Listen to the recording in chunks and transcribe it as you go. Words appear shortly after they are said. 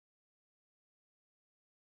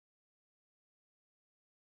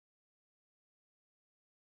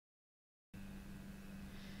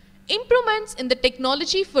Improvements in the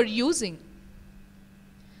technology for using.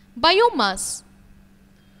 Biomass.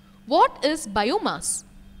 What is biomass?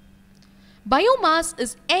 Biomass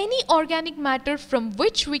is any organic matter from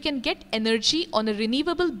which we can get energy on a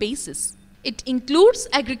renewable basis. It includes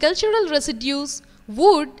agricultural residues,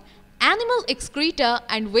 wood, animal excreta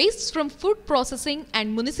and wastes from food processing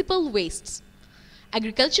and municipal wastes.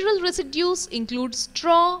 Agricultural residues include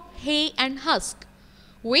straw, hay and husk.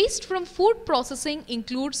 Waste from food processing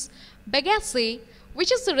includes bagasse,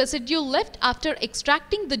 which is the residue left after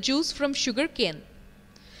extracting the juice from sugarcane.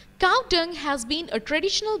 Cow dung has been a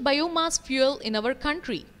traditional biomass fuel in our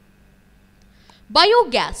country.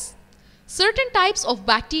 Biogas. Certain types of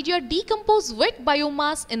bacteria decompose wet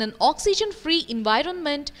biomass in an oxygen-free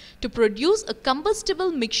environment to produce a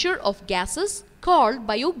combustible mixture of gases called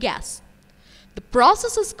biogas. The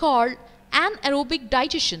process is called anaerobic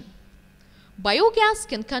digestion. Biogas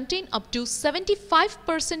can contain up to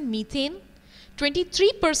 75% methane,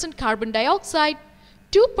 23% carbon dioxide,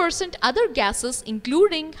 2% other gases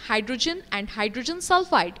including hydrogen and hydrogen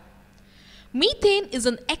sulfide. Methane is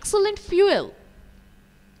an excellent fuel.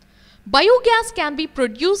 Biogas can be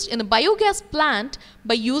produced in a biogas plant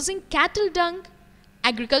by using cattle dung,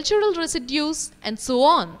 agricultural residues and so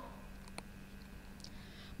on.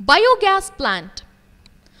 Biogas plant.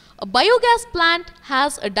 A biogas plant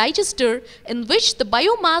has a digester in which the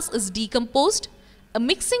biomass is decomposed, a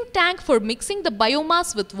mixing tank for mixing the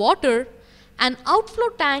biomass with water, an outflow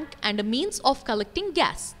tank and a means of collecting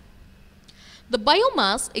gas. The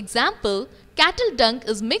biomass example, cattle dung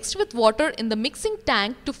is mixed with water in the mixing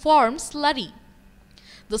tank to form slurry.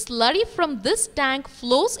 The slurry from this tank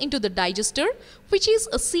flows into the digester, which is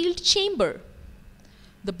a sealed chamber.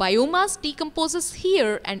 The biomass decomposes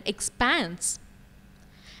here and expands,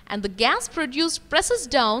 and the gas produced presses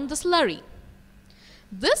down the slurry.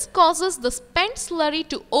 This causes the spent slurry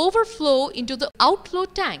to overflow into the outflow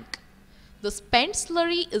tank. The spent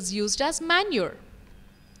slurry is used as manure.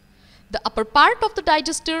 The upper part of the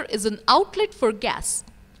digester is an outlet for gas.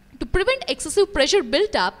 To prevent excessive pressure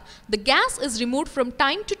built up, the gas is removed from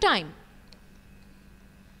time to time.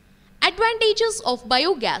 Advantages of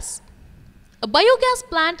biogas. A biogas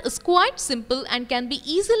plant is quite simple and can be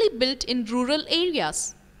easily built in rural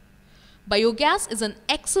areas. Biogas is an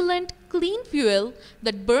excellent, clean fuel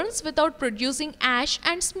that burns without producing ash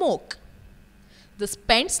and smoke. The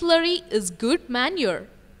spent slurry is good manure.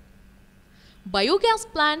 Biogas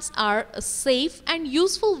plants are a safe and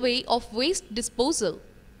useful way of waste disposal.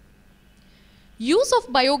 Use of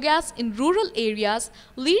biogas in rural areas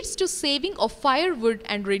leads to saving of firewood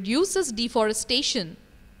and reduces deforestation.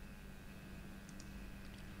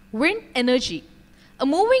 Wind energy. A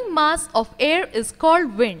moving mass of air is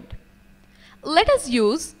called wind. Let us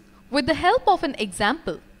use with the help of an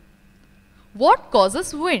example. What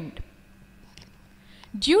causes wind?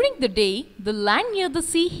 During the day, the land near the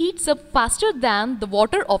sea heats up faster than the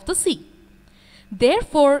water of the sea.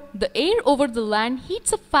 Therefore, the air over the land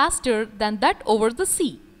heats up faster than that over the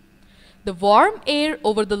sea. The warm air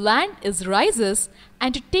over the land rises,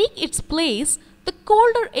 and to take its place, the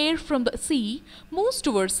colder air from the sea moves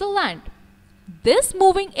towards the land. This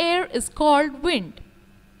moving air is called wind.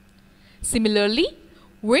 Similarly,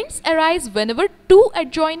 winds arise whenever two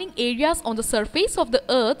adjoining areas on the surface of the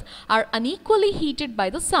earth are unequally heated by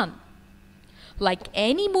the sun. Like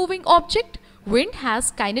any moving object, wind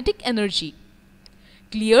has kinetic energy.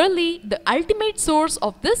 Clearly, the ultimate source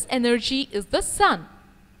of this energy is the sun.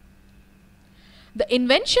 The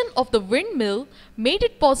invention of the windmill made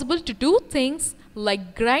it possible to do things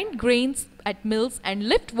like grind grains at mills and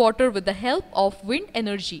lift water with the help of wind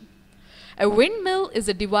energy. A windmill is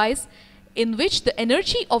a device in which the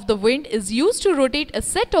energy of the wind is used to rotate a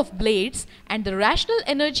set of blades and the rational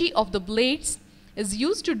energy of the blades is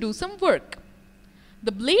used to do some work.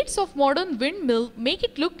 The blades of modern windmill make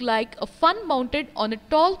it look like a fan mounted on a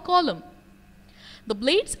tall column. The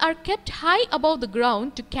blades are kept high above the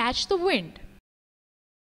ground to catch the wind.